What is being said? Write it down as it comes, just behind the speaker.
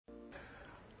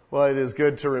Well, it is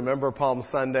good to remember Palm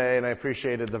Sunday, and I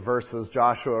appreciated the verses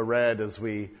Joshua read as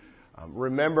we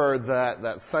remember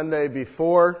that Sunday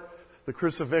before the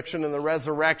crucifixion and the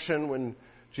resurrection when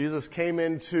Jesus came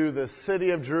into the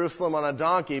city of Jerusalem on a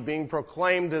donkey being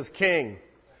proclaimed as king.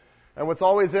 And what's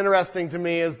always interesting to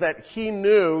me is that he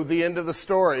knew the end of the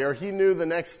story, or he knew the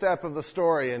next step of the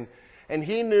story, and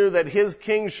he knew that his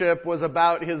kingship was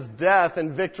about his death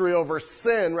and victory over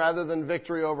sin rather than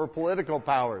victory over political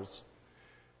powers.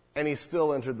 And he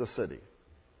still entered the city.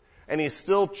 And he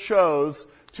still chose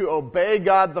to obey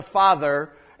God the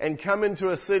Father and come into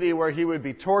a city where he would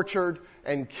be tortured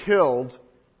and killed.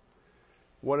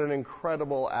 What an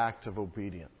incredible act of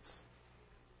obedience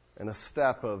and a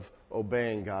step of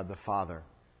obeying God the Father.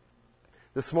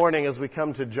 This morning, as we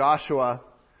come to Joshua,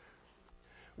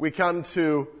 we come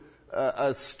to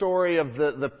a story of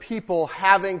the people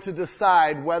having to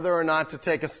decide whether or not to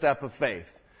take a step of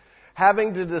faith.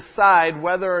 Having to decide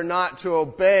whether or not to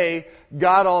obey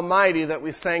God Almighty that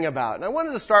we sang about. And I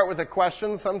wanted to start with a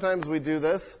question. Sometimes we do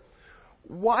this.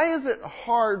 Why is it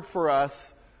hard for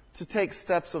us to take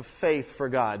steps of faith for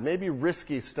God? Maybe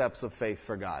risky steps of faith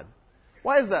for God.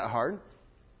 Why is that hard?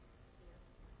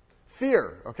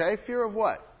 Fear, okay? Fear of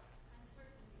what?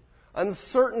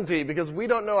 Uncertainty, because we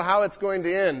don't know how it's going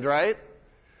to end, right?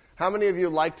 How many of you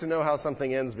like to know how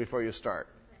something ends before you start?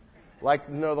 Like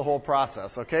to know the whole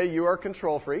process, okay? You are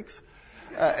control freaks.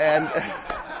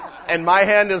 And my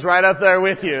hand is right up there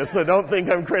with you, so don't think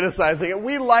I'm criticizing it.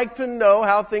 We like to know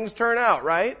how things turn out,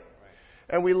 right?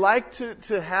 And we like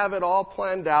to have it all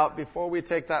planned out before we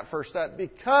take that first step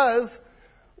because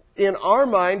in our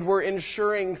mind we're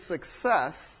ensuring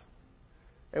success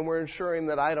and we're ensuring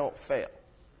that I don't fail.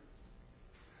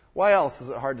 Why else is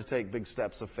it hard to take big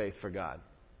steps of faith for God?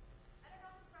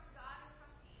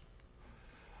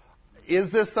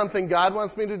 Is this something God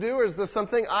wants me to do, or is this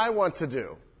something I want to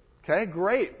do? Okay,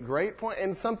 great point.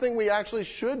 And something we actually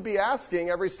should be asking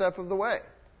every step of the way.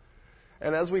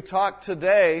 And as we talk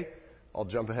today, I'll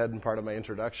jump ahead in part of my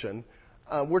introduction.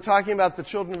 We're talking about the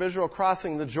children of Israel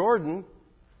crossing the Jordan.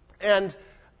 And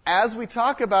as we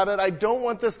talk about it, I don't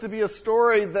want this to be a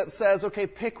story that says, okay,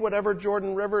 pick whatever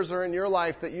Jordan rivers are in your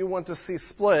life that you want to see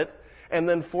split and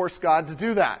then force God to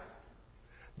do that.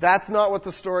 That's not what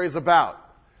the story is about.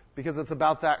 Because it's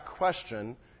about that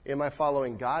question, am I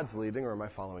following God's leading or am I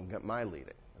following my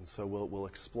leading? And so we'll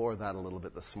explore that a little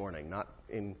bit this morning. Not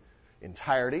in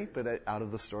entirety, but out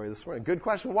of the story this morning. Good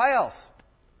question. Why else?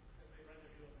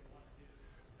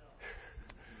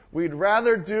 We'd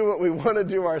rather do what we want to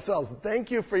do ourselves.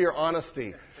 Thank you for your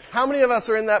honesty. How many of us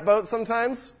are in that boat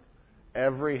sometimes?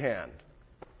 Every hand.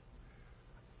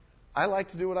 I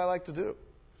like to do what I like to do.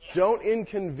 Don't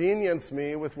inconvenience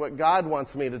me with what God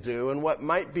wants me to do and what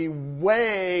might be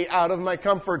way out of my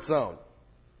comfort zone.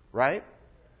 Right?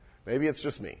 Maybe it's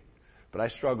just me, but I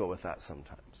struggle with that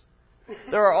sometimes.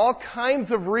 There are all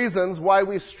kinds of reasons why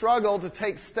we struggle to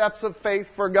take steps of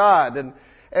faith for God.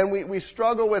 And we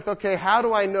struggle with, okay, how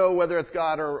do I know whether it's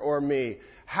God or me?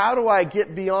 How do I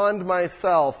get beyond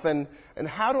myself? And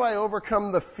how do I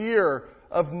overcome the fear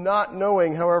of not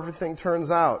knowing how everything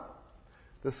turns out?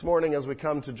 This morning, as we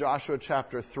come to Joshua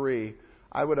chapter 3,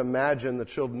 I would imagine the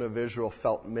children of Israel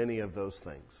felt many of those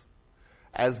things.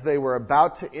 As they were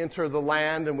about to enter the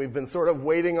land, and we've been sort of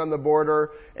waiting on the border,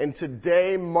 and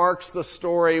today marks the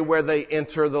story where they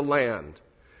enter the land.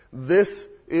 This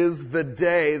is the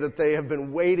day that they have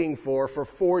been waiting for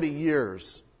 40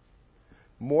 years.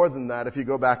 More than that if you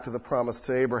go back to the promise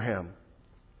to Abraham.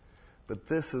 But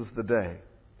this is the day.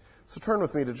 So turn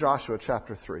with me to Joshua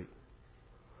chapter 3.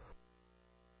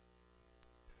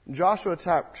 Joshua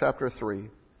chapter 3.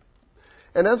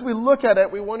 And as we look at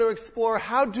it, we want to explore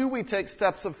how do we take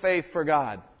steps of faith for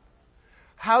God?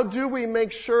 How do we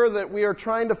make sure that we are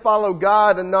trying to follow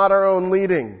God and not our own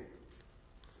leading?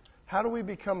 How do we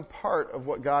become part of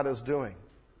what God is doing?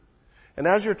 And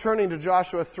as you're turning to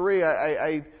Joshua 3,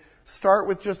 I start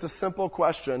with just a simple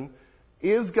question.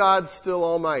 Is God still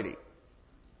almighty?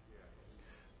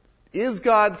 Is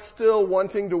God still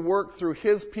wanting to work through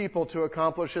His people to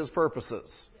accomplish His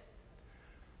purposes?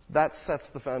 That sets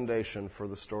the foundation for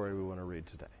the story we want to read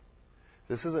today.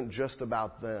 This isn't just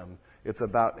about them. It's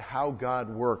about how God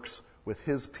works with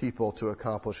His people to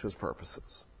accomplish His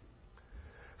purposes.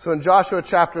 So in Joshua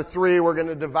chapter 3, we're going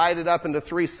to divide it up into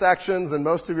 3 sections. In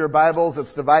most of your Bibles,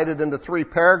 it's divided into 3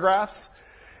 paragraphs.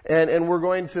 And we're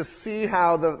going to see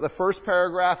how the first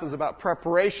paragraph is about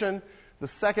preparation. The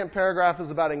second paragraph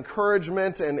is about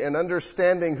encouragement and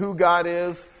understanding who God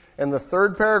is. And the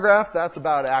third paragraph, that's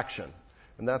about action.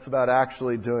 And that's about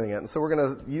actually doing it. And so we're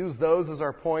going to use those as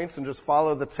our points and just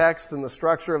follow the text and the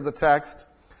structure of the text.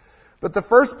 But the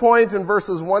first point in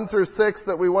verses 1 through 6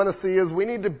 that we want to see is we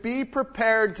need to be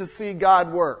prepared to see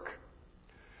God work.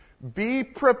 Be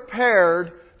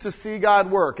prepared to see God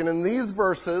work. And in these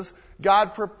verses,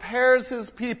 God prepares his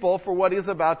people for what he's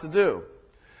about to do.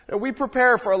 Now, we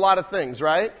prepare for a lot of things,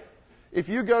 right? If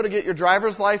you go to get your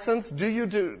driver's license, do you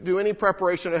do any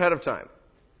preparation ahead of time?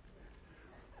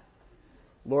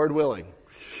 Lord willing.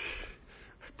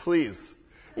 Please.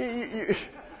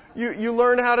 You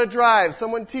learn how to drive.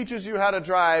 Someone teaches you how to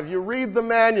drive. You read the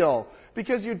manual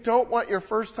because you don't want your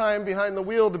first time behind the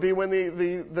wheel to be when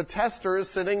the tester is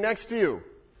sitting next to you.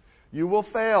 You will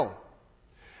fail.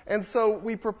 And so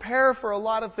we prepare for a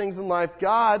lot of things in life.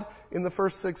 God, in the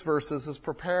first 6 verses, is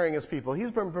preparing his people.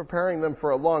 He's been preparing them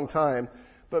for a long time,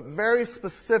 but very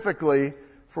specifically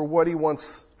for what he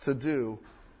wants to do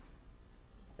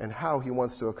and how he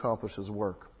wants to accomplish his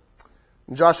work.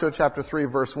 In Joshua chapter 3,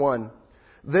 verse 1,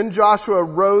 then Joshua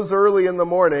rose early in the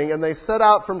morning, and they set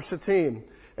out from Shittim.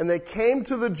 And they came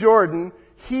to the Jordan,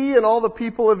 he and all the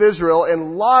people of Israel,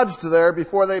 and lodged there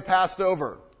before they passed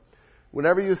over.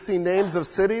 Whenever you see names of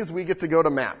cities, we get to go to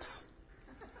maps.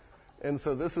 And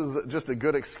so this is just a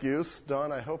good excuse.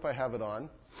 Dawn, I hope I have it on.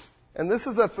 And this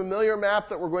is a familiar map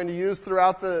that we're going to use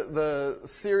throughout the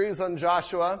series on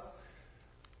Joshua.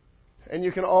 And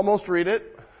you can almost read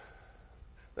it.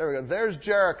 There we go. There's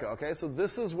Jericho. Okay, so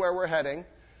this is where we're heading.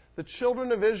 The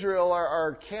children of Israel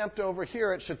are camped over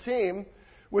here at Shittim,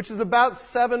 which is about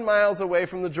 7 miles away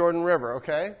from the Jordan River,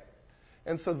 okay?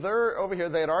 And so they're over here.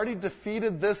 They had already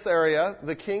defeated this area,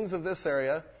 the kings of this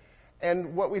area.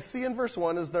 And what we see in verse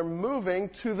 1 is they're moving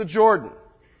to the Jordan.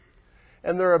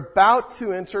 And they're about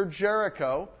to enter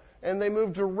Jericho, and they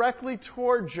move directly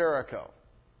toward Jericho.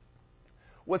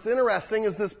 What's interesting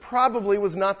is this probably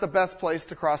was not the best place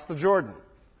to cross the Jordan.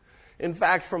 In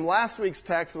fact, from last week's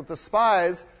text with the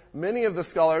spies, many of the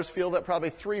scholars feel that probably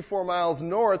 3-4 miles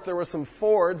north there were some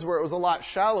fords where it was a lot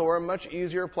shallower, a much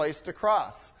easier place to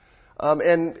cross.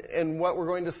 And what we're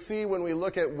going to see when we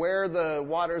look at where the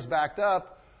waters backed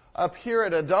up here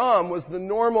at Adam was the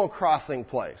normal crossing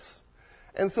place.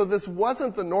 And so this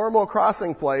wasn't the normal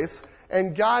crossing place,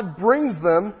 and God brings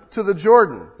them to the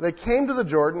Jordan. They came to the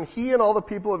Jordan, he and all the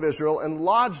people of Israel, and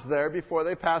lodged there before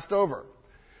they passed over.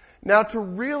 Now, to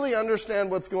really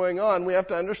understand what's going on, we have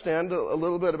to understand a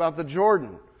little bit about the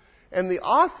Jordan. And the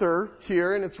author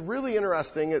here, and it's really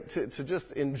interesting to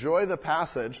just enjoy the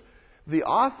passage, the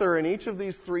author in each of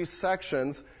these 3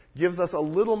 sections gives us a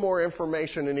little more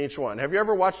information in each one. Have you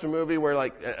ever watched a movie where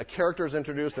like a character is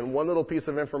introduced and one little piece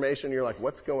of information, you're like,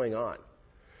 what's going on?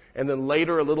 And then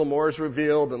later a little more is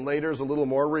revealed, and later a little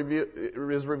more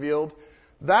is revealed.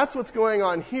 That's what's going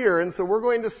on here, and so we're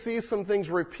going to see some things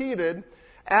repeated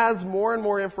as more and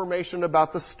more information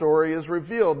about the story is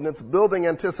revealed, and it's building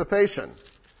anticipation.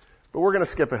 But we're going to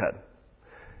skip ahead.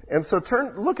 And so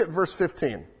look at verse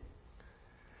 15.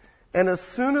 And as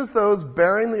soon as those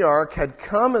bearing the ark had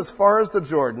come as far as the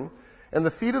Jordan, and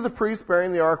the feet of the priests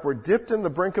bearing the ark were dipped in the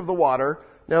brink of the water,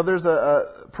 now there's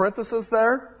a parenthesis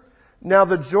there. Now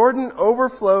the Jordan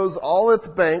overflows all its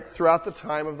bank throughout the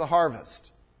time of the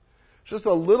harvest. Just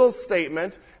a little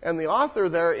statement, and the author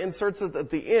there inserts it at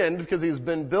the end because he's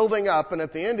been building up, and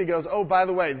at the end he goes, oh, by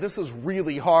the way, this is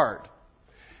really hard.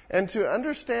 And to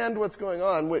understand what's going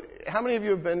on, how many of you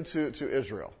have been to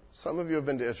Israel? Some of you have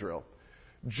been to Israel.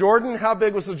 Jordan, how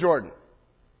big was the Jordan?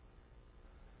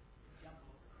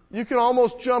 You can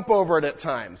almost jump over it at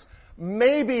times.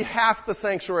 Maybe half the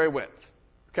sanctuary width,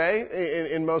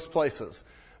 okay, in most places.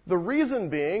 The reason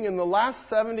being, in the last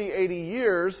 70, 80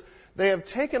 years, they have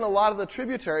taken a lot of the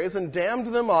tributaries and dammed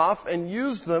them off and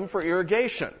used them for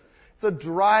irrigation. It's a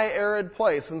dry, arid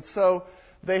place, and so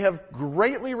they have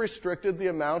greatly restricted the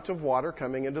amount of water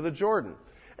coming into the Jordan.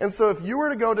 And so if you were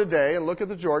to go today and look at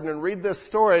the Jordan and read this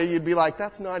story, you'd be like,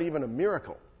 that's not even a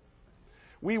miracle.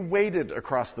 We waded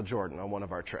across the Jordan on one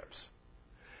of our trips.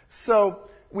 So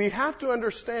we have to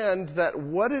understand that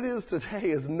what it is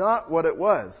today is not what it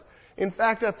was. In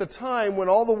fact, at the time when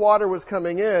all the water was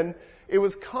coming in, it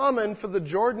was common for the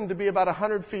Jordan to be about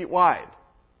 100 feet wide.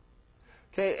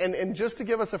 Okay, and just to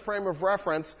give us a frame of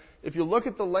reference, if you look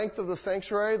at the length of the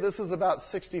sanctuary, this is about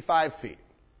 65 feet.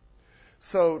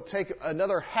 So take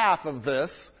another half of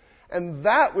this, and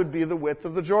that would be the width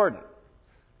of the Jordan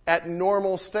at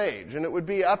normal stage. And it would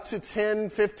be up to 10,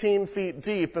 15 feet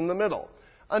deep in the middle.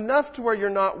 Enough to where you're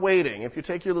not wading. If you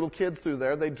take your little kids through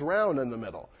there, they drown in the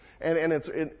middle. And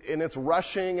it's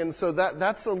rushing, and so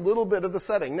that's a little bit of the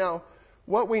setting. Now,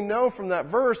 what we know from that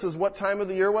verse is what time of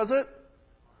the year was it?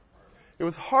 It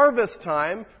was harvest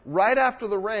time, right after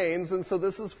the rains, and so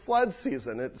this is flood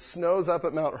season. It snows up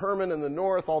at Mount Hermon in the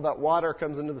north. All that water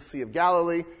comes into the Sea of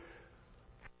Galilee.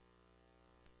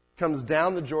 comes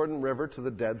down the Jordan River to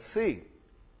the Dead Sea.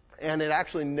 And it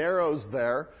actually narrows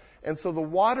there. And so the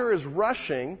water is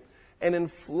rushing. And in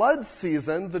flood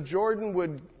season, the Jordan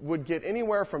would get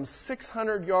anywhere from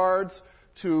 600 yards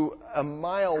to a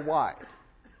mile wide.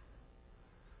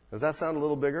 Does that sound a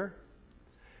little bigger?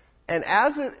 And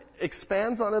as it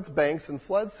expands on its banks in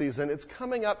flood season, it's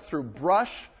coming up through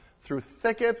brush, through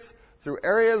thickets, through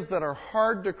areas that are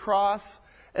hard to cross.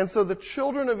 And so the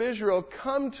children of Israel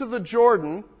come to the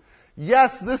Jordan.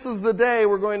 Yes, this is the day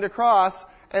we're going to cross.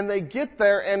 And they get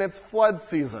there and it's flood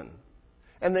season.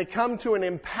 And they come to an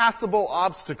impassable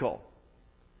obstacle.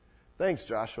 Thanks,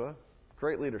 Joshua.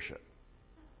 Great leadership.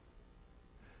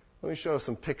 Let me show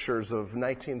some pictures of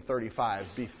 1935,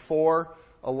 before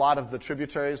a lot of the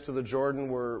tributaries to the Jordan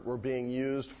were being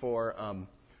used for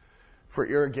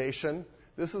irrigation.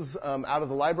 This is out of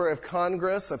the Library of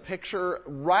Congress, a picture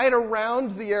right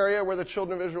around the area where the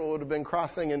children of Israel would have been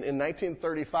crossing in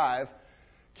 1935.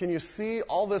 Can you see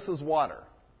all this is water?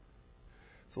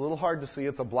 It's a little hard to see.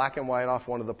 It's a black and white off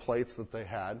one of the plates that they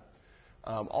had.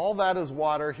 All that is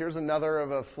water. Here's another of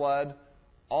a flood.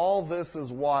 All this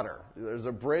is water. There's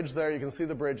a bridge there. You can see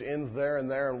the bridge ends there,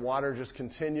 and water just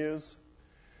continues.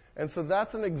 And so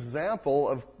that's an example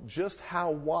of just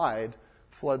how wide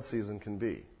flood season can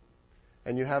be.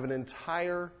 And you have an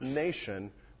entire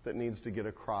nation that needs to get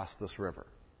across this river.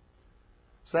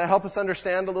 Does that help us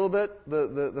understand a little bit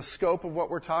the scope of what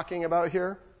we're talking about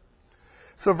here?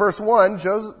 So verse 1,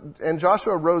 and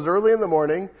Joshua rose early in the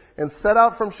morning and set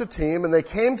out from Shittim, and they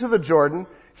came to the Jordan,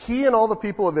 he and all the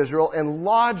people of Israel, and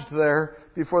lodged there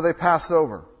before they passed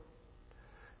over.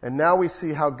 And now we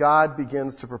see how God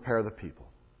begins to prepare the people.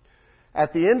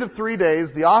 At the end of 3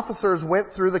 days, the officers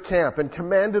went through the camp and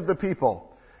commanded the people,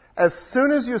 as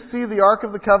soon as you see the ark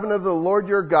of the covenant of the Lord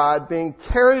your God being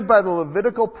carried by the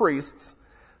Levitical priests,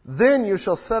 then you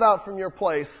shall set out from your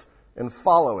place and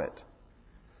follow it.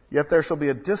 Yet there shall be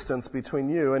a distance between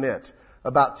you and it,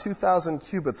 about 2,000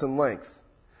 cubits in length.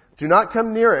 Do not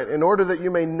come near it, in order that you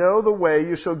may know the way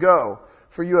you shall go,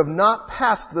 for you have not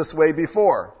passed this way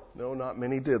before. No, not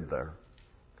many did there.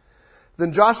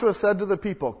 Then Joshua said to the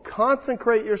people,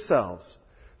 consecrate yourselves,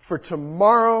 for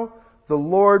tomorrow the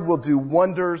Lord will do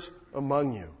wonders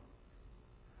among you.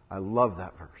 I love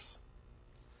that verse.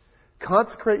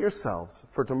 Consecrate yourselves,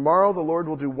 for tomorrow the Lord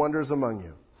will do wonders among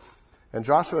you. And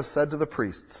Joshua said to the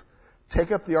priests,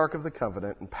 take up the Ark of the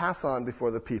Covenant and pass on before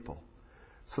the people.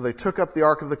 So they took up the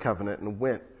Ark of the Covenant and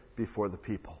went before the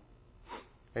people.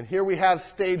 And here we have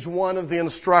stage 1 of the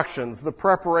instructions, the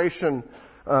preparation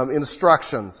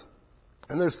instructions.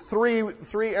 And there's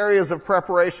three areas of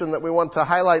preparation that we want to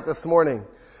highlight this morning.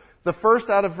 The first,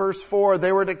 out of verse 4,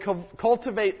 they were to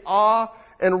cultivate awe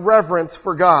and reverence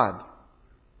for God.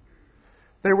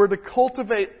 They were to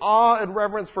cultivate awe and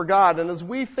reverence for God. And as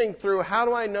we think through, how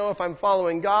do I know if I'm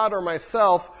following God or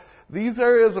myself? These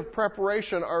areas of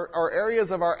preparation are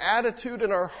areas of our attitude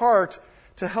and our heart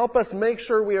to help us make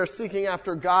sure we are seeking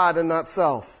after God and not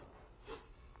self.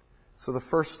 So the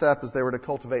first step is they were to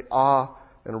cultivate awe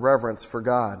and reverence for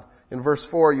God. In verse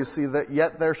 4, you see that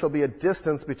yet there shall be a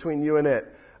distance between you and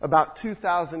it, about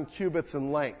 2,000 cubits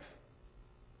in length.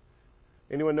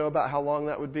 Anyone know about how long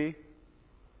that would be?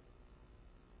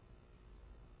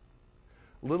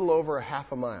 Little over a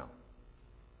half a mile.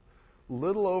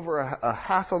 Little over a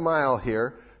half a mile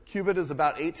here. Cubit is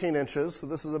about 18 inches, so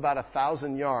this is about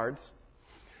 1,000 yards.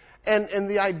 And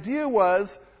the idea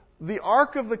was the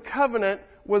Ark of the Covenant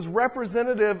was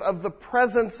representative of the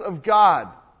presence of God.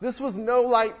 This was no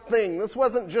light thing. This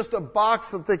wasn't just a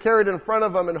box that they carried in front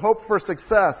of them and hoped for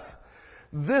success.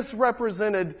 This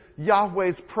represented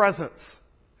Yahweh's presence.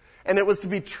 And it was to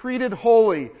be treated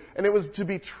holy, and it was to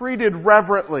be treated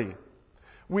reverently.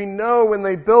 We know when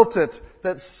they built it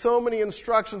that so many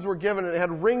instructions were given, and it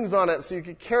had rings on it so you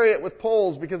could carry it with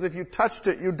poles, because if you touched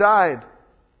it, you died.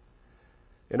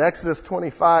 In Exodus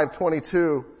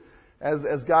 25:22,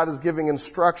 as God is giving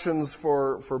instructions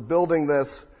for building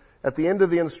this, at the end of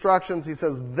the instructions, he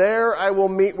says, there I will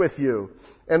meet with you.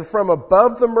 And from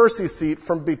above the mercy seat,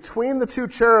 from between the two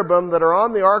cherubim that are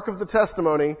on the ark of the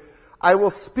testimony, I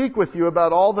will speak with you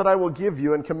about all that I will give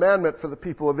you in commandment for the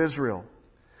people of Israel.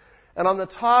 And on the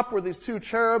top were these two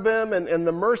cherubim and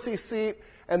the mercy seat,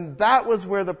 and that was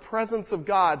where the presence of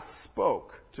God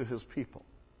spoke to his people.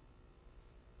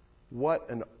 What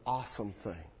an awesome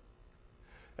thing.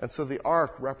 And so the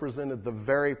ark represented the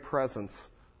very presence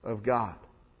of God.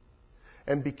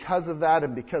 And because of that,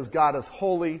 and because God is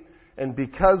holy, and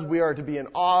because we are to be in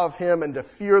awe of him and to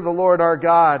fear the Lord our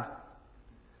God,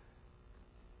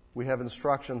 we have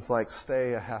instructions like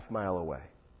stay a half mile away.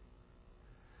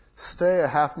 Stay a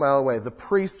half mile away. The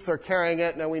priests are carrying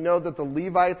it. Now we know that the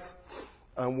Levites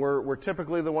were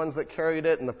typically the ones that carried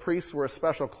it, and the priests were a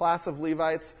special class of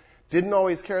Levites. Didn't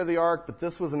always carry the ark, but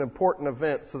this was an important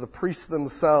event, so the priests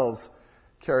themselves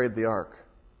carried the ark.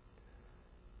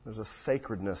 There's a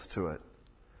sacredness to it,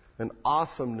 an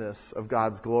awesomeness of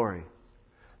God's glory.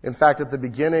 In fact, at the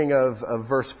beginning of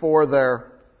verse 4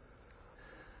 there,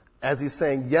 as he's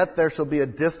saying, "Yet there shall be a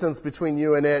distance between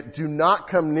you and it. Do not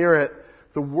come near it."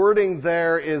 The wording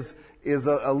there is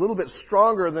a little bit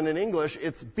stronger than in English.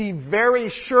 It's be very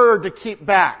sure to keep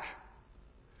back.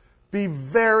 Be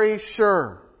very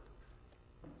sure.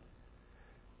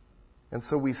 And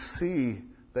so we see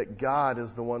that God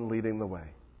is the one leading the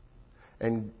way.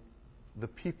 And the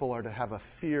people are to have a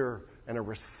fear and a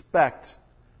respect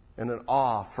and an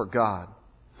awe for God.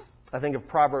 I think of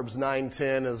Proverbs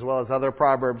 9:10 as well as other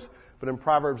Proverbs, but in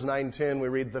Proverbs 9:10 we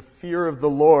read, "The fear of the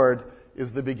Lord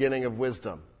is the beginning of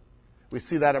wisdom." We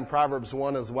see that in Proverbs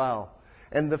 1 as well.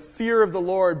 And the fear of the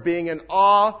Lord being an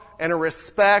awe and a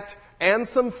respect and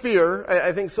some fear.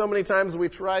 I think so many times we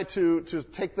try to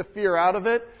take the fear out of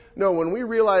it. No, when we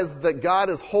realize that God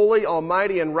is holy,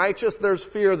 almighty, and righteous, there's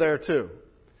fear there too.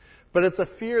 But it's a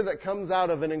fear that comes out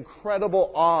of an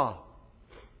incredible awe.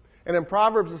 And in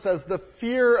Proverbs it says, "The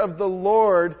fear of the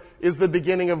Lord is the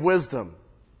beginning of wisdom."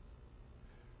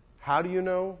 How do you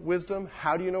know wisdom?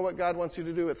 How do you know what God wants you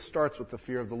to do? It starts with the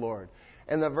fear of the Lord.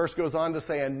 And that verse goes on to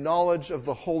say, "And knowledge of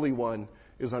the Holy One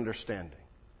is understanding."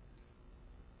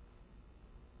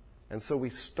 And so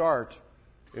we start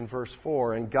in verse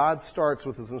 4, and God starts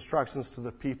with his instructions to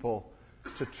the people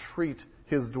to treat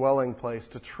his dwelling place,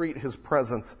 to treat his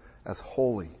presence as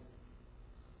holy.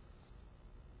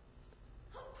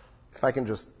 If I can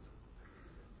just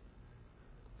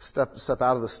step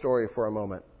out of the story for a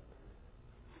moment.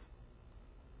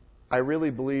 I really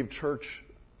believe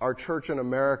our church in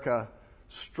America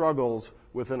struggles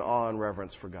with an awe and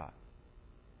reverence for God.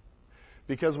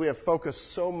 Because we have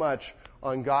focused so much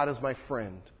on God as my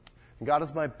friend, and God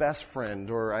is my best friend,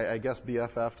 or I guess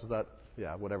BFF,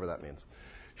 whatever that means.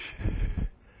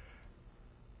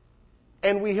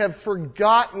 And we have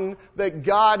forgotten that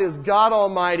God is God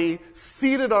Almighty,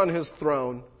 seated on his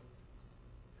throne,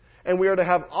 and we are to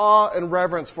have awe and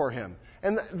reverence for him.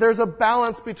 And there's a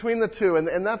balance between the two, and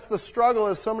that's the struggle,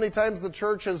 is so many times the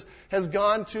church has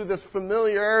gone to this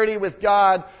familiarity with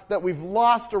God that we've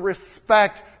lost a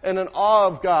respect and an awe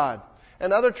of God.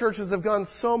 And other churches have gone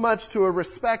so much to a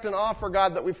respect and awe for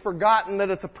God that we've forgotten that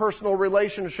it's a personal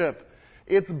relationship.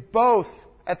 It's both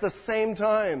at the same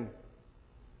time.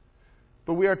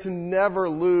 But we are to never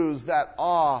lose that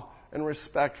awe and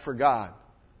respect for God.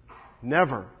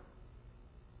 Never.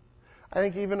 I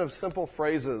think even of simple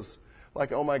phrases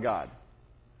like, "Oh my God."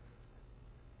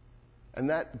 And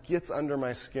that gets under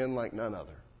my skin like none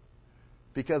other.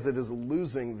 Because it is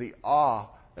losing the awe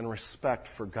and respect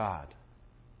for God.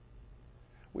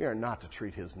 We are not to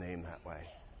treat his name that way.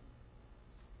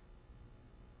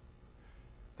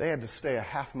 They had to stay a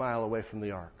half mile away from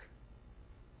the ark.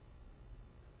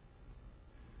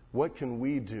 What can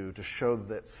we do to show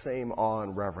that same awe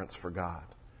and reverence for God?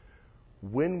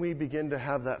 When we begin to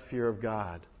have that fear of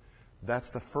God, that's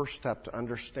the first step to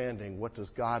understanding what does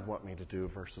God want me to do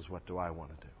versus what do I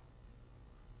want to do.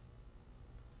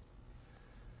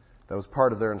 That was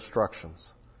part of their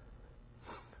instructions.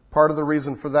 Part of the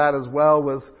reason for that as well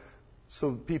was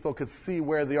so people could see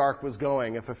where the ark was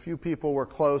going. If a few people were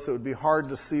close, it would be hard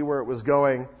to see where it was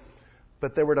going,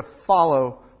 but they were to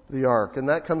follow the ark. And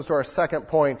that comes to our second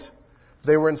point.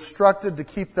 They were instructed to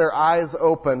keep their eyes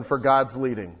open for God's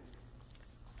leading.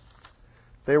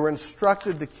 They were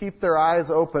instructed to keep their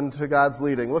eyes open to God's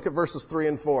leading. Look at verses 3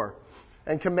 and 4.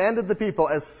 "And commanded the people,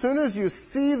 as soon as you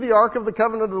see the ark of the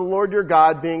covenant of the Lord your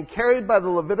God being carried by the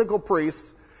Levitical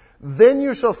priests, then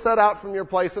you shall set out from your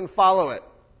place and follow it."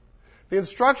 The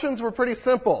instructions were pretty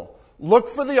simple. Look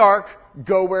for the ark,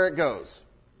 go where it goes.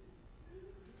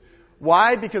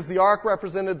 Why? Because the ark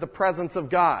represented the presence of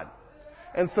God.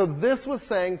 And so this was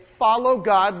saying, follow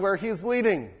God where he's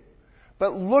leading.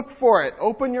 But look for it.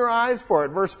 Open your eyes for it.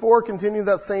 Verse 4 continued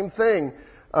that same thing.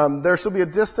 There shall be a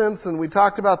distance, and we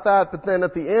talked about that. But then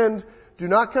at the end, do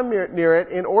not come near it,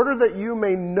 in order that you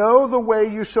may know the way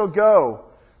you shall go,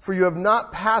 for you have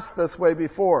not passed this way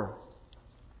before.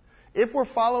 If we're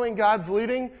following God's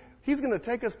leading, he's going to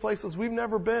take us places we've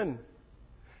never been.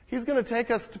 He's going to take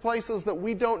us to places that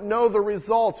we don't know the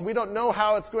results. We don't know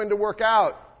how it's going to work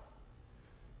out.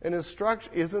 And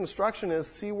his instruction is,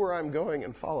 see where I'm going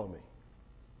and follow me.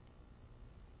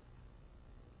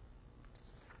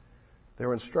 They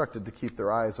were instructed to keep their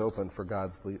eyes open for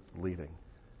God's leading.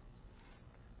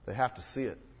 They have to see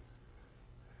it.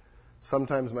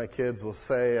 Sometimes my kids will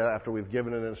say, after we've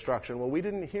given an instruction, well, we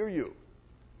didn't hear you.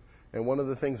 And one of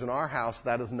the things in our house,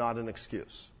 that is not an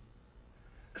excuse.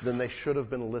 Then they should have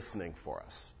been listening for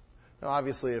us. Now,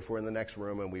 obviously, if we're in the next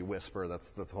room and we whisper,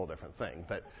 that's a whole different thing.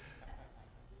 But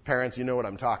parents, you know what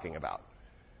I'm talking about.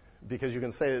 Because you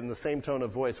can say it in the same tone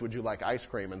of voice, would you like ice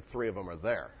cream? And 3 of them are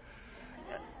there.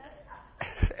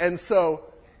 And so,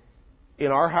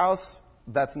 in our house,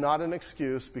 that's not an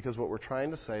excuse, because what we're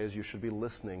trying to say is you should be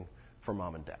listening for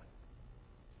mom and dad.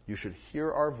 You should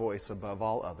hear our voice above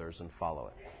all others and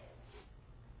follow it.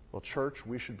 Well, church,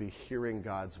 we should be hearing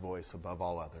God's voice above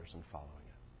all others and following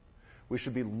it. We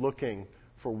should be looking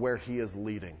for where He is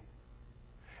leading.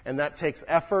 And that takes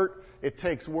effort. It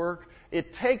takes work.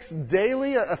 It takes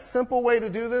daily, a simple way to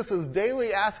do this is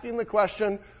daily asking the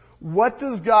question, what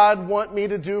does God want me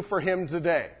to do for Him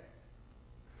today?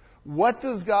 What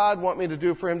does God want me to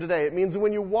do for Him today? It means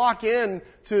when you walk in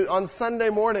on Sunday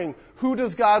morning, who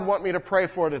does God want me to pray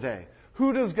for today?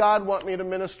 Who does God want me to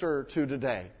minister to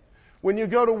today? When you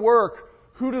go to work,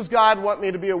 who does God want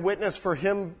me to be a witness for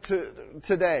Him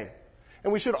today?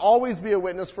 And we should always be a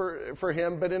witness for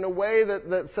Him, but in a way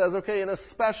that says, okay, in a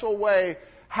special way,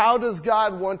 how does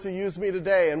God want to use me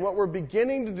today? And what we're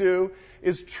beginning to do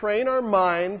is train our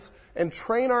minds and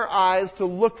train our eyes to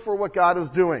look for what God is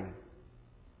doing.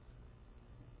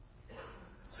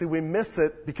 See, we miss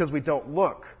it because we don't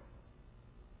look.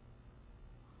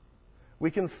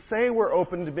 We can say we're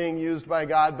open to being used by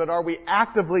God, but are we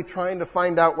actively trying to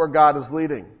find out where God is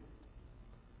leading?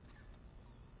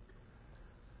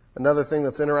 Another thing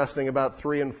that's interesting about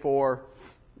 3 and 4,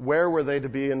 where were they to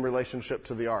be in relationship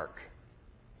to the ark?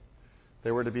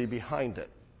 They were to be behind it.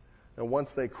 And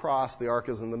once they cross, the ark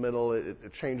is in the middle,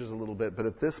 it changes a little bit. But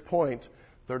at this point,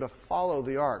 they're to follow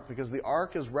the ark, because the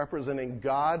ark is representing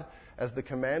God as the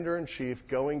commander-in-chief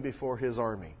going before His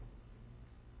army.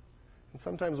 And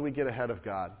sometimes we get ahead of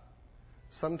God.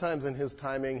 Sometimes in His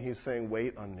timing, He's saying,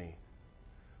 wait on me.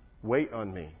 Wait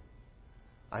on me.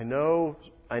 I know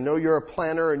you're a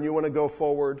planner and you want to go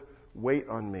forward. Wait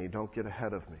on me. Don't get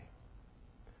ahead of me.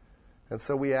 And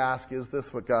so we ask, is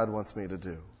this what God wants me to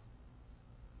do?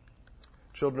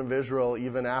 Children of Israel,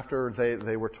 even after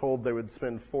they were told they would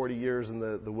spend 40 years in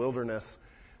the wilderness,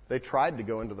 they tried to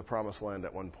go into the promised land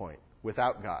at one point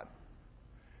without God.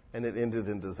 And it ended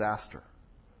in disaster.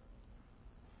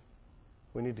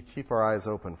 We need to keep our eyes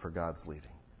open for God's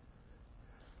leading.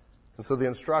 And so the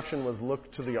instruction was look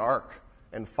to the ark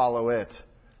and follow it.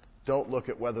 Don't look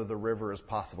at whether the river is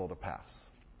possible to pass.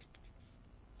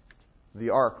 The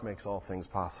ark makes all things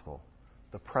possible.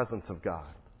 The presence of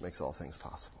God makes all things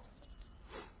possible.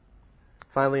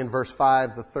 Finally, in verse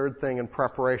 5, the third thing in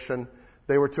preparation,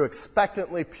 they were to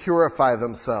expectantly purify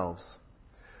themselves.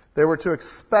 They were to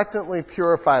expectantly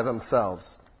purify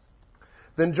themselves.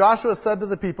 Then Joshua said to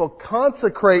the people,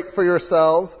 consecrate for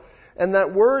yourselves. And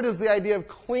that word is the idea of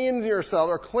cleanse yourself,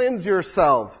 or cleanse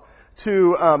yourself,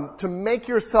 to make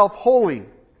yourself holy.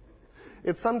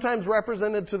 It's sometimes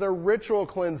represented to their ritual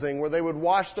cleansing, where they would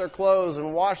wash their clothes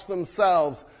and wash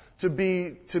themselves to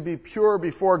be pure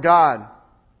before God.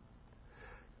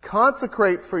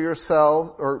 Consecrate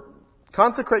yourselves,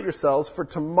 for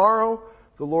tomorrow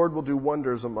the Lord will do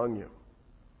wonders among you.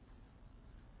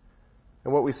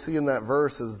 And what we see in that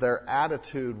verse is their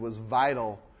attitude was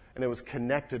vital, and it was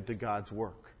connected to God's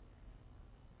work.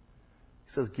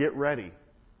 He says, get ready.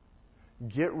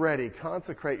 Get ready.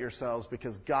 Consecrate yourselves,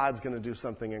 because God's going to do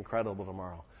something incredible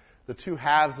tomorrow. The two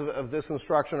halves of this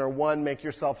instruction are, 1, make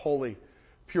yourself holy.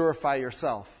 Purify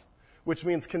yourself, which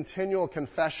means continual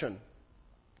confession.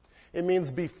 It means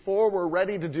before we're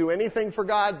ready to do anything for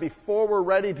God, before we're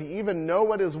ready to even know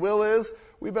what His will is,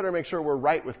 we better make sure we're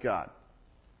right with God.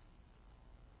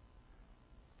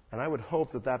 And I would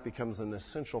hope that that becomes an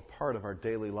essential part of our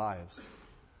daily lives.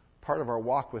 Part of our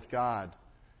walk with God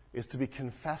is to be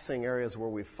confessing areas where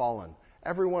we've fallen.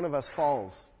 Every one of us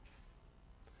falls.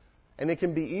 And it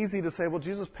can be easy to say, well,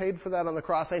 Jesus paid for that on the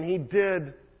cross, and He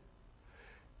did.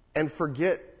 And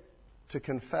forget to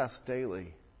confess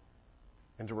daily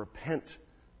and to repent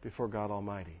before God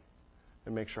Almighty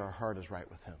and make sure our heart is right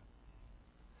with Him.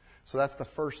 So that's the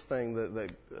first thing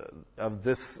of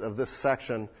this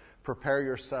section. Prepare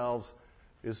yourselves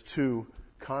is to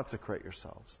consecrate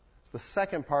yourselves. The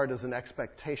second part is an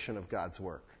expectation of God's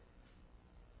work.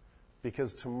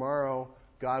 Because tomorrow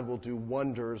God will do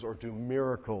wonders or do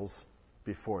miracles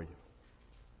before you.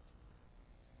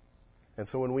 And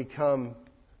so when we come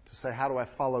to say, how do I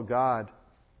follow God?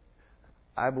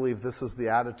 I believe this is the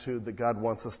attitude that God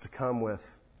wants us to come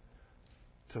with.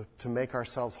 To make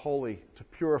ourselves holy, to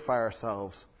purify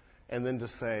ourselves, and then to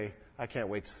say, I can't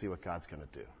wait to see what God's going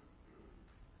to do.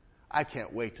 I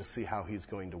can't wait to see how he's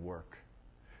going to work.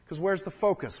 Because where's the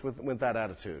focus with that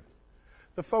attitude?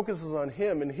 The focus is on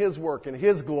him and his work and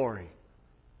his glory.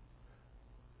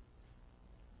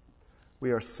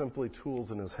 We are simply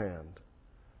tools in his hand,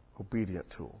 obedient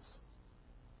tools.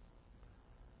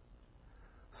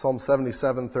 Psalm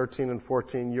 77, 13 and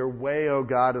 14, your way, O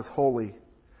God, is holy.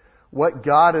 What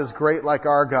God is great like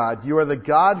our God? You are the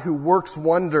God who works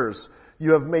wonders.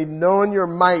 You have made known your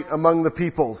might among the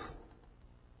peoples.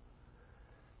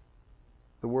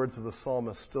 The words of the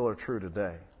psalmist still are true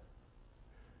today.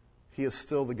 He is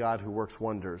still the God who works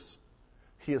wonders.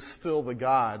 He is still the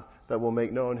God that will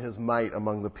make known his might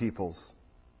among the peoples.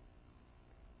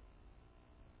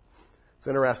 It's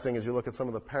interesting as you look at some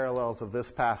of the parallels of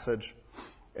this passage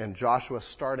and Joshua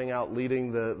starting out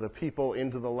leading the people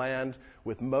into the land,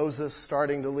 with Moses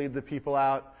starting to lead the people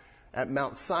out. At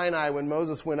Mount Sinai, when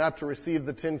Moses went up to receive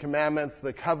the 10 Commandments,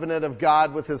 the covenant of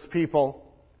God with his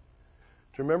people.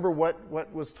 Do you remember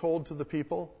what was told to the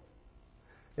people?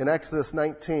 In Exodus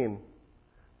 19,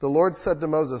 the Lord said to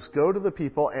Moses, go to the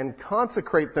people and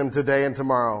consecrate them today and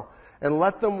tomorrow, and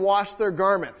let them wash their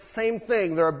garments. Same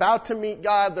thing. They're about to meet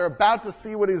God. They're about to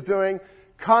see what he's doing.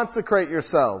 Consecrate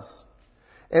yourselves.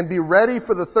 And be ready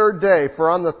for the third day, for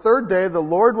on the third day the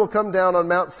Lord will come down on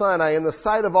Mount Sinai in the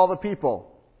sight of all the people.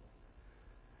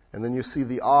 And then you see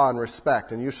the awe and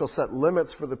respect, and you shall set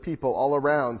limits for the people all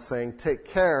around, saying, take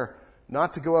care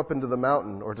not to go up into the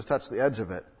mountain or to touch the edge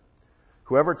of it.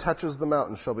 Whoever touches the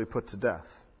mountain shall be put to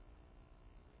death.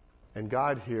 And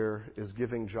God here is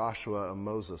giving Joshua a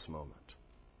Moses moment.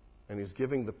 And he's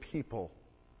giving the people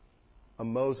a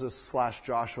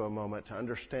Moses/Joshua moment to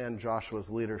understand Joshua's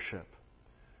leadership.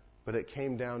 But it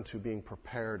came down to being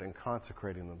prepared and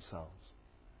consecrating themselves.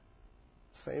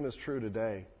 Same is true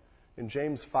today. In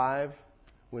James 5,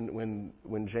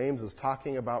 when James is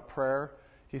talking about prayer,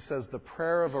 he says, the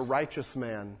prayer of a righteous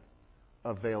man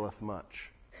availeth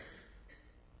much.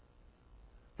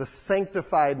 The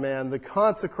sanctified man, the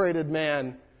consecrated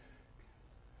man,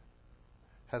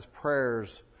 has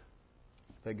prayers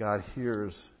that God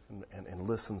hears and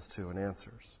listens to and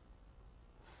answers.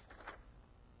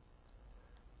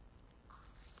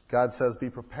 God says, be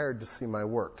prepared to see my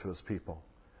work to his people.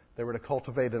 They were to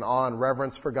cultivate an awe and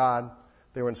reverence for God.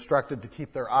 They were instructed to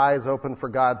keep their eyes open for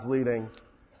God's leading.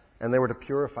 And they were to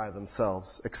purify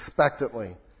themselves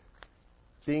expectantly,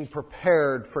 being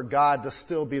prepared for God to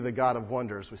still be the God of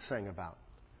wonders we sang about,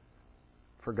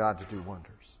 for God to do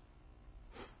wonders.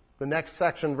 The next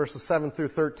section, verses 7 through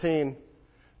 13,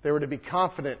 they were to be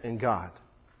confident in God.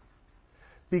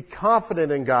 Be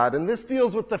confident in God. And this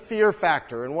deals with the fear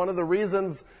factor. And one of the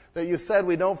reasons that you said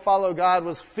we don't follow God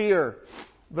was fear.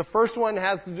 The first one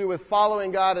has to do with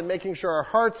following God and making sure our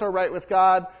hearts are right with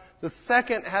God. The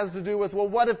second has to do with, well,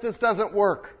 what if this doesn't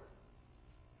work?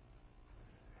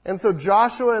 And so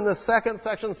Joshua in the second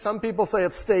section, some people say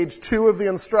it's stage 2 of the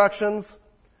instructions,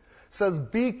 says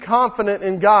be confident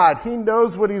in God. He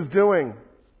knows what he's doing.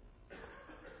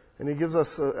 And he gives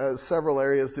us several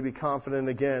areas to be confident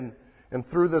again. And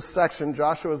through this section,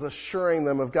 Joshua is assuring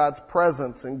them of God's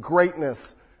presence and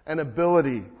greatness and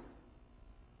ability.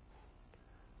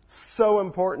 So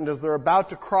important as they're about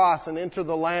to cross and enter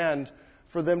the land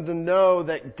for them to know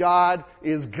that God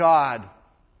is God.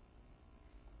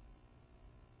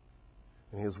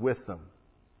 And he is with them.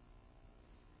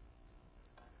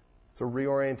 It's a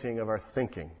reorienting of our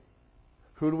thinking.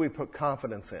 Who do we put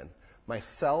confidence in?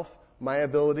 Myself, my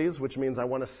abilities, which means I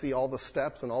want to see all the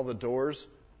steps and all the doors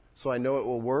so I know it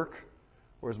will work?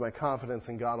 Or is my confidence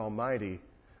in God Almighty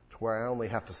to where I only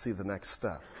have to see the next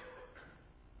step?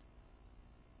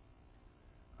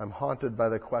 I'm haunted by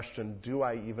the question, do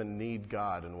I even need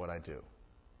God in what I do?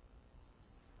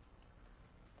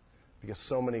 Because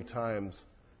so many times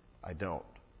I don't.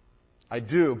 I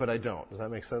do, but I don't. Does that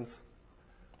make sense?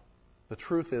 The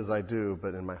truth is I do,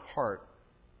 but in my heart,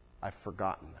 I've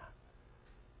forgotten that.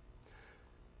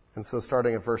 And so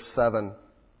starting at verse 7,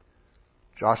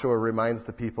 Joshua reminds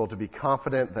the people to be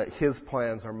confident that his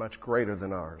plans are much greater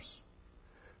than ours.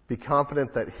 Be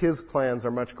confident that his plans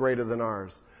are much greater than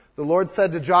ours. The Lord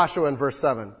said to Joshua in verse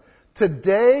 7,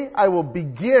 today I will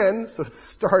begin, so it's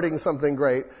starting something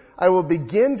great, I will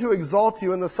begin to exalt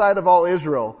you in the sight of all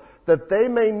Israel, that they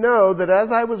may know that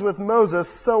as I was with Moses,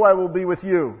 so I will be with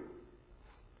you.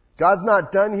 God's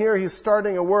not done here. He's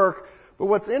starting a work. But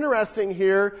what's interesting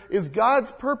here is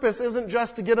God's purpose isn't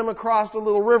just to get them across a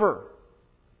little river.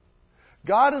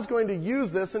 God is going to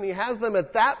use this, and he has them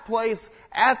at that place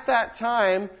at that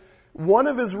time. One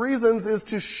of his reasons is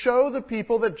to show the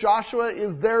people that Joshua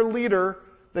is their leader,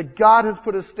 that God has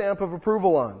put his stamp of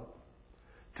approval on.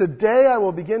 Today I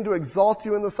will begin to exalt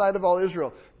you in the sight of all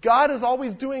Israel. God is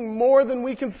always doing more than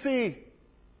we can see.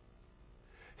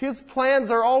 His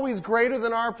plans are always greater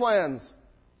than our plans.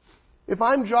 If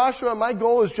I'm Joshua, my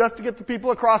goal is just to get the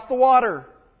people across the water.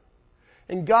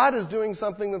 And God is doing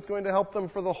something that's going to help them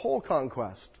for the whole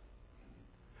conquest.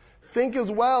 Think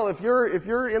as well, if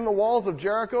you're in the walls of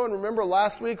Jericho, and remember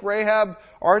last week Rahab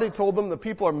already told them the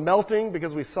people are melting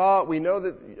because we know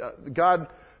that God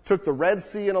took the Red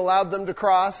Sea and allowed them to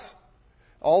cross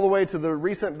all the way to the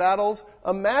recent battles.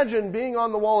 Imagine being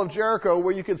on the wall of Jericho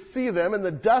where you could see them and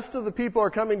the dust of the people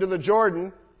are coming to the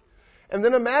Jordan. And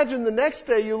then imagine the next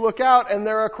day you look out and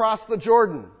they're across the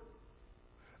Jordan,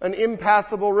 an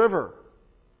impassable river.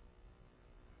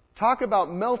 Talk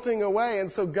about melting away.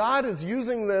 And so God is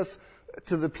using this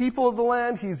to the people of the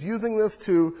land. He's using this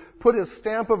to put his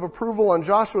stamp of approval on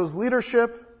Joshua's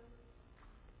leadership.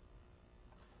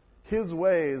 His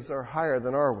ways are higher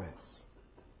than our ways.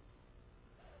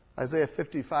 Isaiah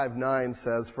 55:9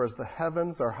 says, "For as the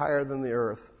heavens are higher than the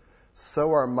earth,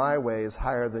 so are my ways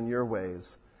higher than your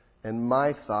ways, and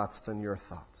my thoughts than your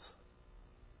thoughts."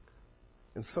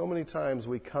 And so many times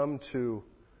we come to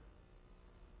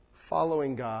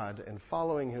following God and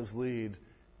following his lead,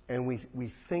 and we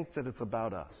think that it's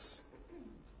about us.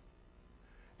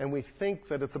 And we think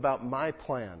that it's about my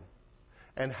plan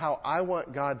and how I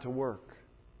want God to work.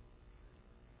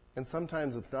 And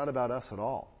sometimes it's not about us at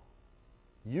all.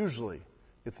 Usually,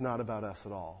 it's not about us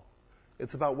at all.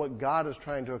 It's about what God is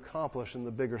trying to accomplish in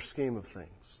the bigger scheme of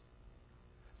things.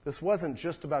 This wasn't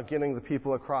just about getting the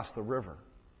people across the river.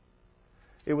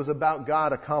 It was about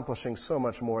God accomplishing so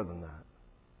much more than that.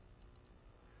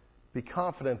 Be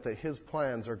confident that his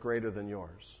plans are greater than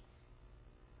yours.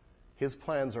 His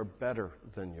plans are better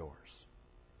than yours.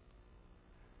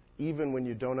 Even when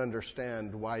you don't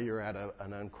understand why you're at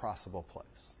an uncrossable place.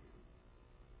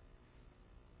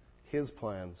 His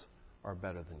plans are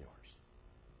better than yours.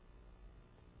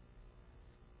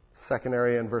 Second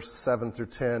area in verses 7 through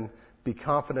 10, be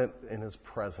confident in his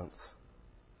presence.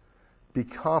 Be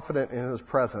confident in his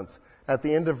presence. At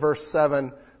the end of verse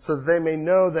 7, so that they may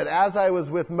know that as I was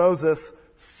with Moses,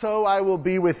 so I will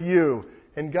be with you.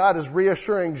 And God is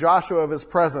reassuring Joshua of his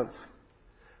presence.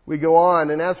 We go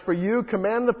on, and as for you,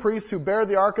 command the priests who bear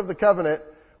the Ark of the Covenant,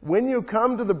 when you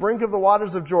come to the brink of the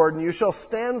waters of Jordan, you shall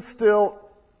stand still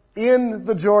in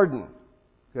the Jordan.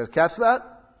 You guys catch that?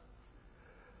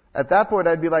 At that point,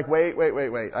 I'd be like, wait,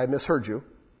 I misheard you.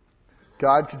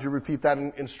 God, could you repeat that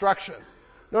instruction?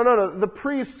 No. The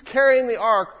priests carrying the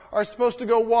ark are supposed to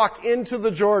go walk into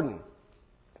the Jordan,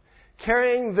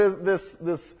 carrying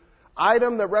this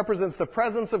item that represents the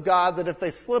presence of God, that if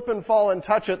they slip and fall and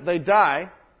touch it, they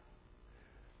die.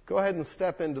 Go ahead and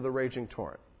step into the raging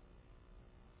torrent.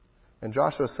 And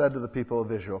Joshua said to the people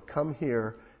of Israel, come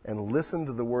here and listen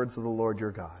to the words of the Lord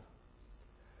your God.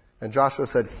 And Joshua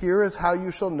said, here is how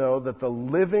you shall know that the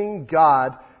living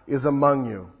God is among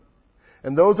you.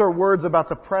 And those are words about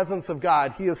the presence of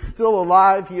God. He is still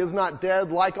alive. He is not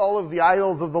dead like all of the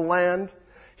idols of the land.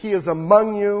 He is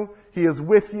among you. He is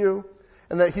with you.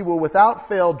 And that he will without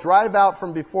fail drive out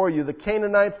from before you the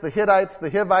Canaanites, the Hittites,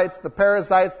 the Hivites, the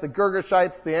Perizzites, the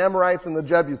Girgashites, the Amorites, and the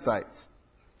Jebusites.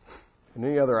 And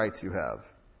any other ites you have.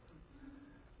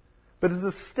 But it's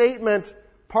a statement,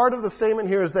 part of the statement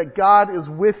here is that God is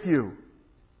with you.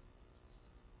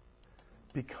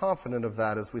 Be confident of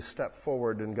that as we step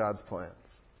forward in God's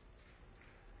plans.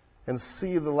 And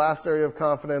see the last area of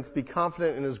confidence, be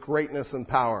confident in his greatness and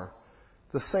power.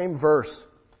 The same verse.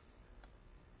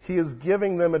 He is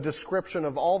giving them a description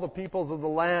of all the peoples of the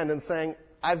land and saying,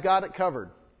 I've got it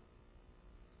covered.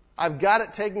 I've got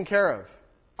it taken care of.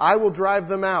 I will drive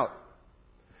them out.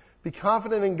 Be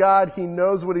confident in God. He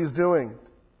knows what he's doing.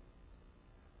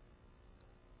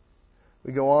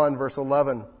 We go on, verse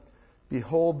 11.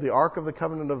 Behold, the ark of the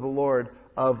covenant of the Lord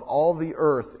of all the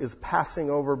earth is passing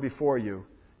over before you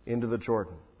into the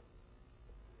Jordan.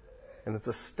 And it's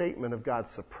a statement of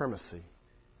God's supremacy.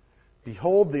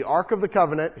 Behold, the ark of the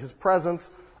covenant, his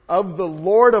presence of the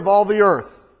Lord of all the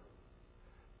earth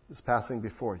is passing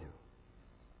before you.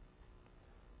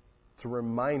 It's a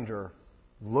reminder,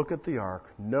 look at the ark,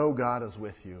 know God is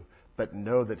with you, but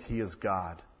know that he is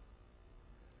God.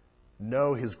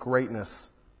 Know his greatness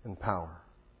and power.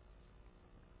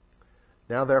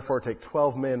 Now therefore take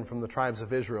 12 men from the tribes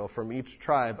of Israel, from each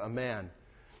tribe a man.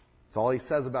 That's all he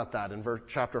says about that. In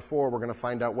chapter 4, we're going to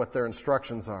find out what their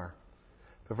instructions are.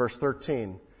 But verse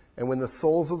 13, and when the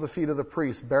soles of the feet of the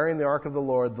priests bearing the ark of the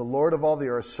Lord of all the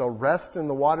earth, shall rest in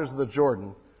the waters of the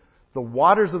Jordan, the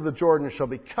waters of the Jordan shall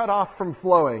be cut off from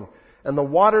flowing, and the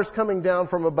waters coming down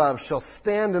from above shall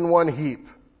stand in one heap.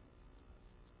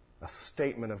 A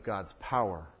statement of God's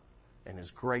power and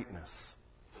his greatness.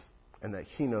 and that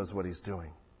he knows what he's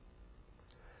doing.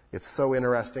 It's so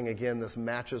interesting. Again, this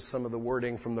matches some of the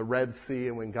wording from the Red Sea,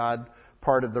 and when God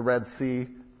parted the Red Sea,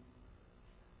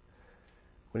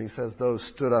 when he says those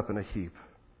stood up in a heap.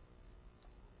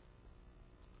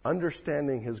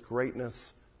 Understanding his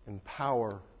greatness and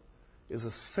power is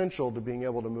essential to being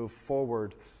able to move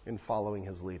forward in following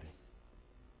his leading.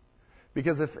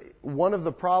 Because if one of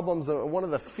the problems, one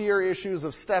of the fear issues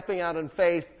of stepping out in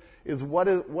faith is what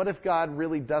if God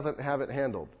really doesn't have it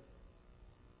handled?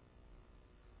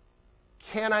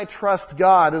 Can I trust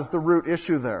God is the root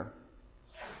issue there.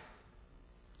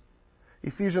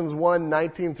 Ephesians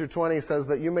 1:19-20 says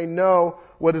that you may know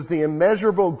what is the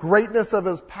immeasurable greatness of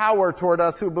his power toward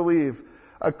us who believe,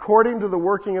 according to the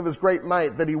working of his great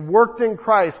might, that he worked in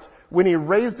Christ when he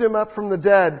raised him up from the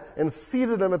dead and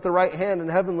seated him at the right hand in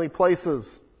heavenly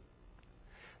places.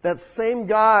 That same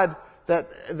God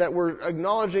that we're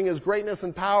acknowledging his greatness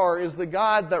and power is the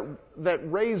God that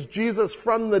raised Jesus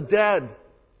from the dead.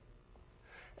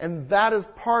 And that is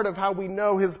part of how we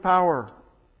know his power.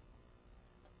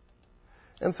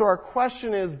 And so our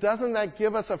question is, doesn't that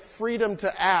give us a freedom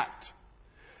to act?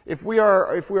 If we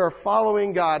are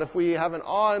following God, if we have an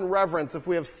awe and reverence, if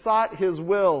we have sought his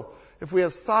will, if we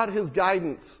have sought his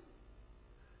guidance,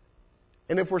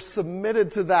 and if we're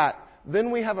submitted to that, then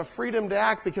we have a freedom to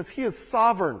act because he is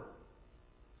sovereign.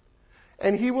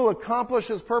 And he will accomplish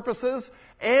his purposes.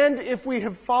 And if we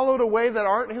have followed a way that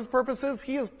aren't his purposes,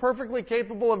 he is perfectly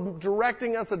capable of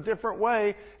directing us a different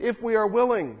way if we are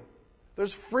willing.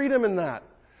 There's freedom in that.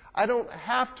 I don't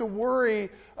have to worry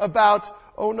about,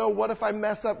 oh no, what if I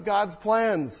mess up God's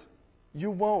plans?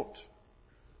 You won't.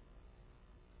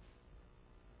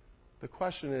 The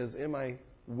question is, am I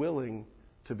willing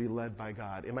to be led by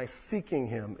God? Am I seeking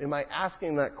him? Am I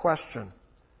asking that question?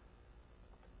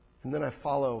 And then I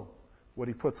follow what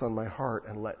he puts on my heart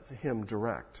and let him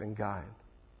direct and guide.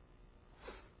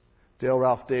 Dale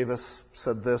Ralph Davis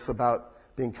said this about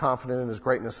being confident in his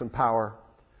greatness and power.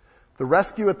 The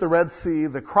rescue at the Red Sea,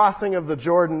 the crossing of the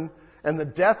Jordan, and the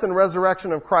death and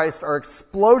resurrection of Christ are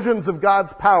explosions of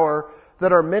God's power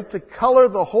that are meant to color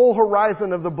the whole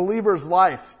horizon of the believer's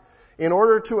life in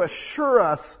order to assure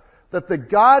us that the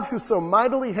God who so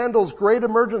mightily handles great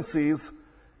emergencies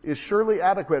is surely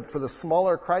adequate for the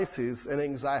smaller crises and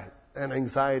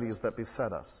anxieties that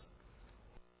beset us.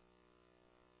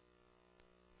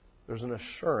 There's an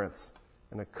assurance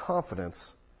and a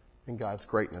confidence in God's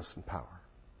greatness and power.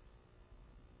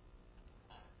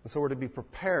 And so we're to be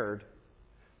prepared,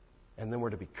 and then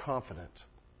we're to be confident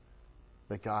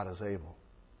that God is able.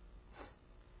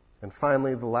 And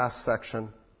finally, the last section,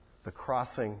 the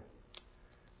crossing.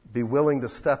 Be willing to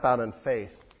step out in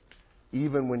faith,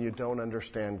 even when you don't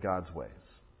understand God's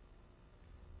ways.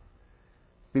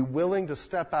 Be willing to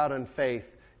step out in faith,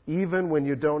 even when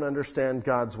you don't understand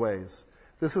God's ways.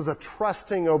 This is a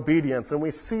trusting obedience, and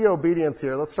we see obedience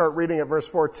here. Let's start reading at verse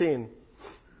 14.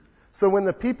 So when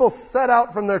the people set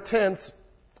out from their tents,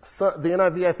 the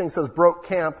NIV I think says broke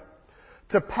camp,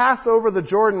 to pass over the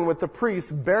Jordan with the priests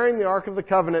bearing the Ark of the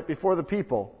Covenant before the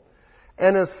people.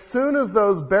 And as soon as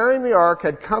those bearing the Ark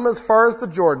had come as far as the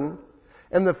Jordan,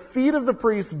 and the feet of the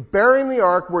priests bearing the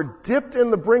Ark were dipped in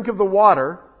the brink of the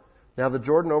water, now the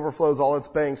Jordan overflows all its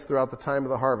banks throughout the time of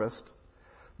the harvest,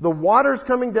 the waters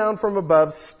coming down from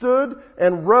above stood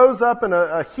and rose up in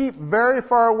a heap very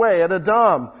far away at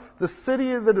Adam, the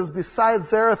city that is beside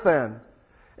Zarethan.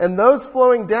 And those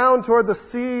flowing down toward the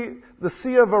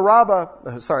sea of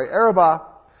Arabah,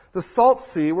 the salt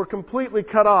sea, were completely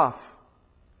cut off.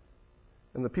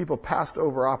 And the people passed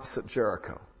over opposite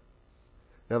Jericho.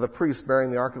 Now the priests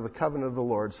bearing the Ark of the Covenant of the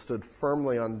Lord stood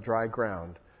firmly on dry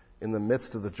ground in the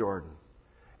midst of the Jordan.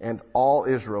 And all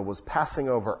Israel was passing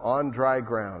over on dry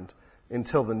ground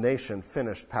until the nation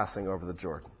finished passing over the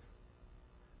Jordan.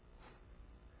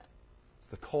 It's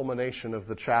the culmination of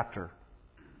the chapter.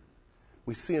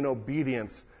 We see an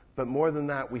obedience, but more than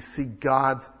that, we see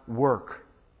God's work.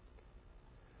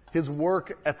 His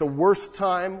work at the worst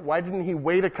time. Why didn't he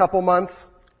wait a couple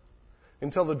months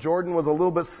until the Jordan was a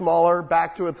little bit smaller,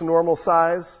 back to its normal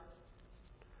size?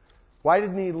 Why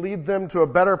didn't he lead them to a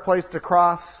better place to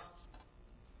cross?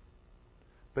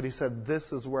 But he said,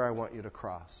 this is where I want you to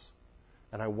cross,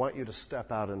 and I want you to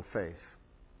step out in faith.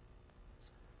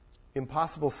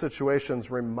 Impossible situations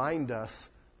remind us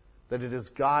that it is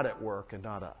God at work and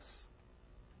not us,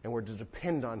 and we're to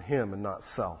depend on him and not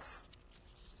self.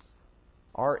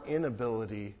 Our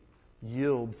inability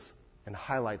yields and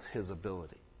highlights his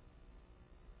ability.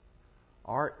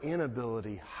 Our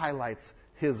inability highlights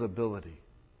his ability.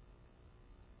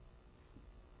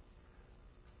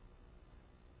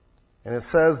 And it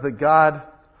says that God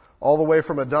all the way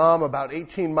from Adam, about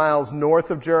 18 miles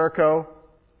north of Jericho,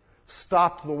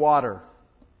 stopped the water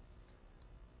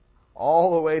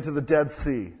all the way to the Dead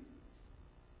Sea.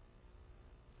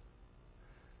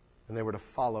 And they were to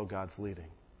follow God's leading.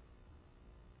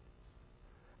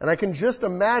 And I can just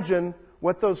imagine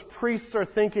what those priests are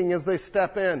thinking as they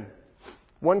step in.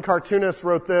 One cartoonist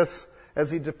wrote this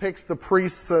as he depicts the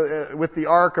priests with the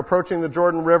ark approaching the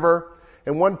Jordan River.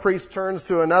 And one priest turns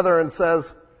to another and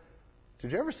says,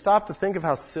 "Did you ever stop to think of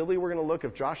how silly we're going to look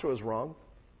if Joshua is wrong?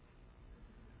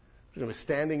 We're going to be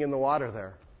standing in the water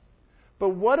there."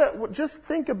 But just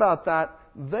think about that.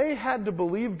 They had to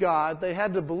believe God, they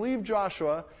had to believe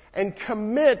Joshua, and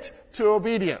commit to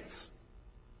obedience.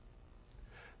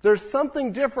 There's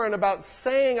something different about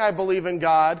saying I believe in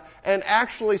God and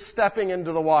actually stepping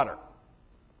into the water.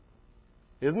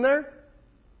 Isn't there?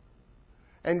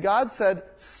 And God said,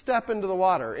 step into the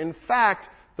water. In fact,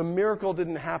 the miracle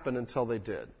didn't happen until they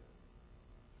did.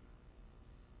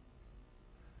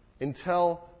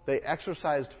 Until they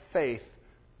exercised faith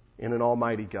in an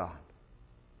almighty God.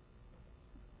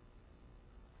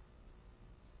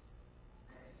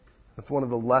 That's one of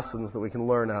the lessons that we can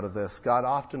learn out of this. God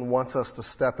often wants us to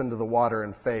step into the water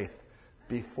in faith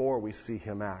before we see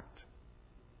Him act.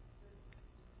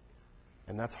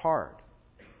 And that's hard.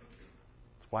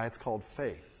 That's why it's called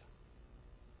faith.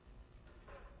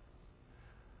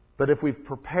 But if we've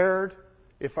prepared,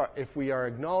 if we are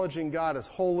acknowledging God as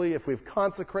holy, if we've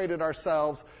consecrated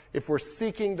ourselves, if we're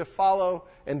seeking to follow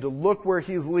and to look where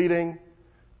He's leading,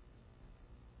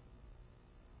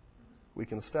 we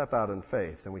can step out in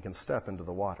faith and we can step into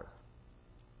the water.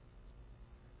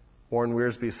 Warren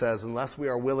Wiersbe says, unless we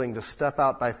are willing to step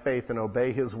out by faith and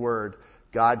obey His word,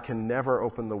 God can never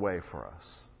open the way for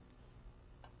us.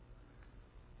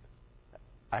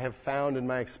 I have found in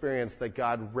my experience that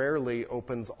God rarely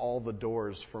opens all the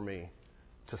doors for me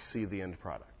to see the end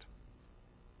product.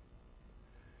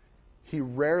 He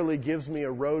rarely gives me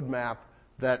a roadmap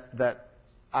that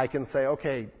I can say,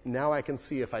 okay, now I can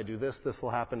see if I do this, this will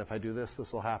happen. If I do this,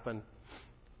 this will happen.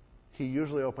 He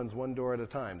usually opens one door at a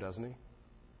time, doesn't He?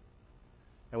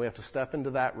 And we have to step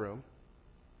into that room,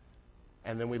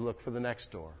 and then we look for the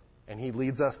next door. And He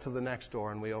leads us to the next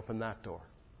door, and we open that door.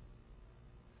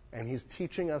 And He's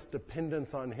teaching us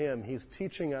dependence on Him. He's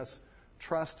teaching us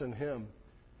trust in Him.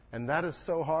 And that is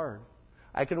so hard.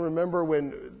 I can remember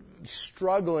when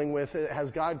struggling with,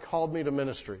 has God called me to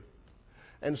ministry?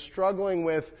 And struggling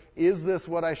with, is this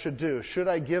what I should do? Should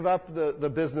I give up the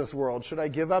business world? Should I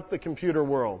give up the computer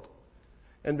world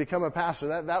and become a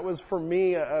pastor? That was for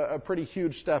me a pretty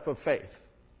huge step of faith.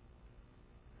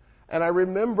 And I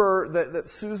remember that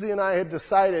Susie and I had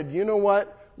decided, you know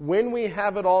what? When we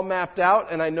have it all mapped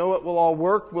out and I know it will all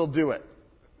work, we'll do it.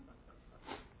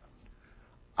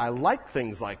 I like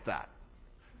things like that.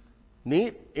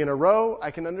 Neat, in a row, I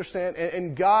can understand.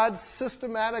 And God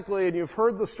systematically, and you've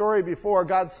heard the story before,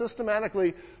 God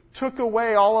systematically took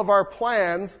away all of our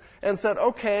plans and said,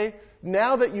 okay,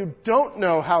 now that you don't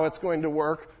know how it's going to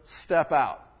work, step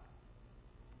out.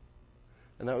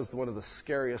 And that was one of the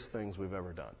scariest things we've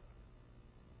ever done.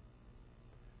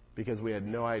 Because we had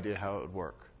no idea how it would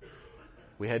work.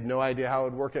 We had no idea how it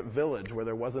would work at Village, where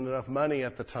there wasn't enough money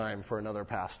at the time for another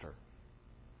pastor.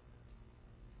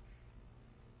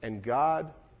 And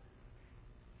God,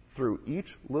 through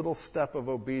each little step of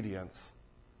obedience,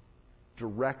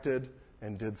 directed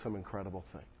and did some incredible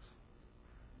things.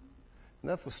 And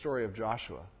that's the story of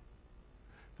Joshua.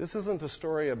 This isn't a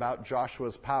story about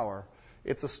Joshua's power.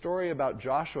 It's a story about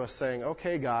Joshua saying,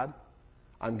 okay, God,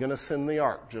 I'm going to send the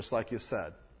ark, just like you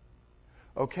said.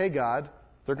 Okay, God,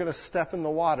 they're going to step in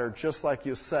the water, just like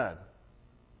you said.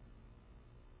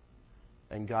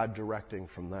 And God directing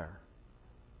from there.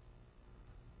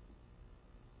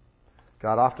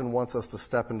 God often wants us to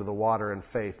step into the water in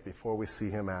faith before we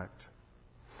see Him act.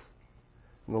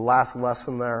 And the last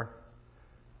lesson there,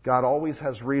 God always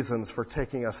has reasons for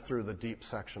taking us through the deep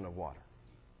section of water.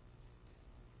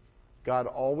 God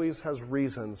always has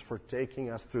reasons for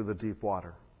taking us through the deep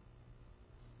water.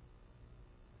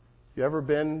 You ever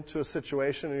been to a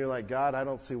situation and you're like, God, I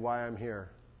don't see why I'm here.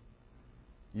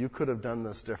 You could have done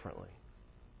this differently.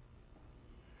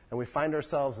 And we find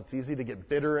ourselves, it's easy to get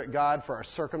bitter at God for our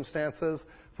circumstances,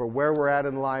 for where we're at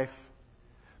in life.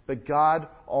 But God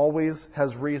always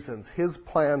has reasons. His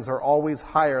plans are always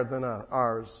higher than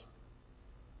ours.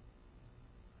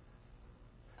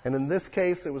 And in this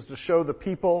case, it was to show the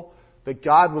people that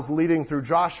God was leading through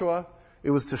Joshua.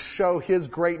 It was to show His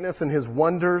greatness and His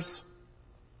wonders.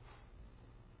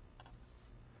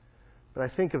 But I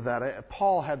think of that.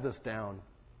 Paul had this down.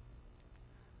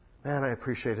 Man, I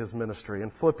appreciate his ministry.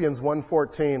 In Philippians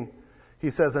 1:14, He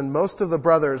says, and most of the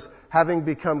brothers, having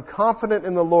become confident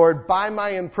in the Lord by my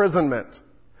imprisonment.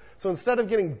 So instead of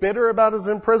getting bitter about his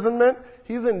imprisonment,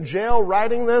 he's in jail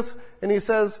writing this, and he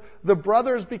says, the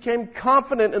brothers became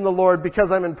confident in the Lord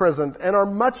because I'm imprisoned, and are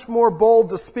much more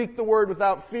bold to speak the word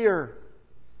without fear.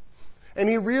 And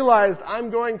he realized,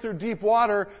 I'm going through deep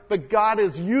water, but God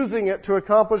is using it to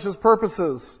accomplish his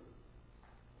purposes.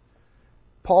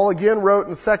 Paul again wrote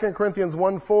in 2 Corinthians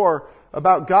 1:4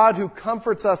 about God who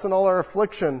comforts us in all our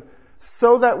affliction,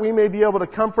 so that we may be able to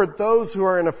comfort those who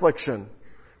are in affliction,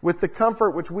 with the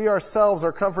comfort which we ourselves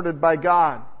are comforted by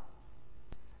God.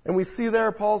 And we see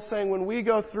there Paul's saying when we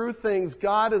go through things,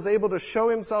 God is able to show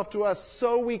himself to us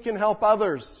so we can help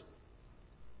others.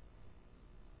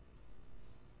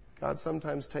 God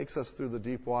sometimes takes us through the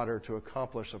deep water to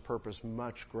accomplish a purpose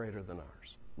much greater than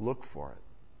ours. Look for it.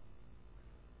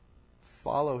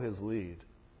 Follow his lead.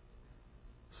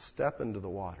 Step into the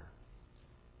water.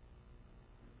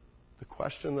 The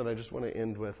question that I just want to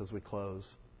end with as we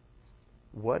close,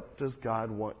 what does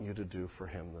God want you to do for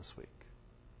him this week?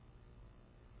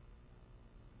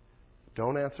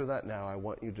 Don't answer that now. I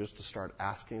want you just to start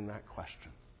asking that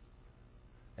question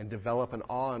and develop an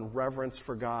awe and reverence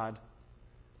for God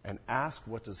and ask,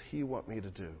 what does he want me to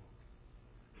do?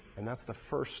 And that's the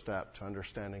first step to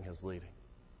understanding his leading.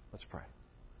 Let's pray.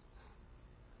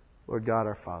 Lord God,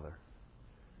 our Father,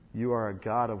 you are a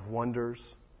God of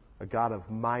wonders, a God of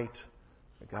might,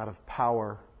 a God of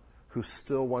power, who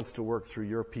still wants to work through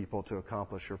your people to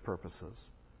accomplish your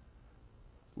purposes.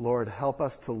 Lord, help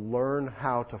us to learn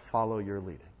how to follow your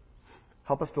leading.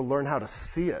 Help us to learn how to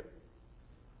see it.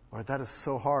 Lord, that is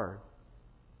so hard.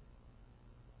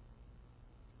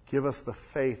 Give us the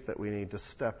faith that we need to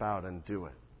step out and do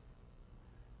it,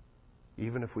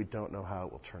 even if we don't know how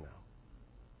it will turn out.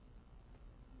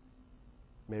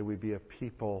 May we be a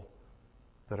people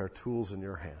that are tools in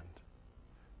your hand,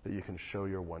 that you can show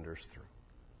your wonders through.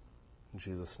 In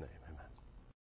Jesus' name.